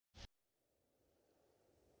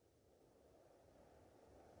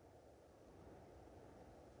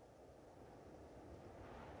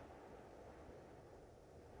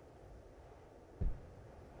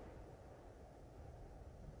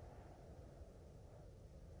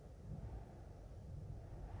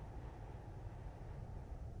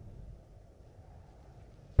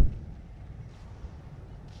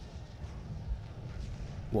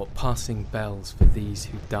what passing bells for these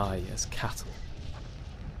who die as cattle.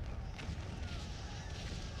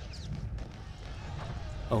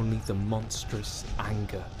 Only the monstrous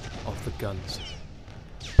anger of the guns.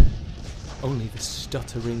 Only the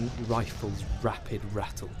stuttering rifle's rapid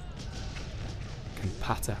rattle can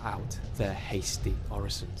patter out their hasty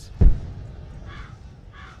orisons.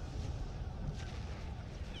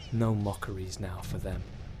 No mockeries now for them,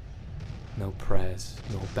 no prayers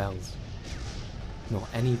nor bells, nor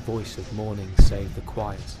any voice of mourning save the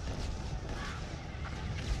choirs.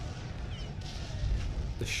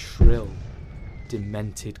 The shrill,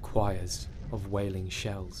 demented choirs of wailing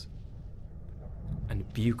shells,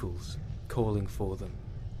 and bugles calling for them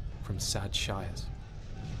from sad shires.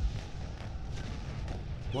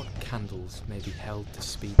 What candles may be held to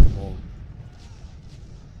speed the morn?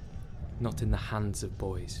 Not in the hands of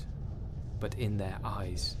boys, but in their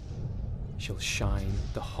eyes shall shine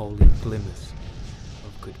the holy glimmers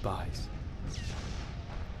of goodbyes.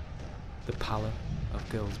 The pallor of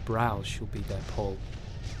girls' brows shall be their pall,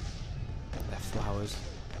 their flowers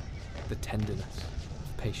the tenderness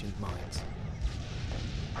of patient minds,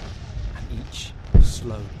 and each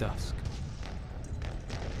slow dusk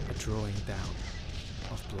a drawing down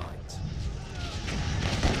of blinds.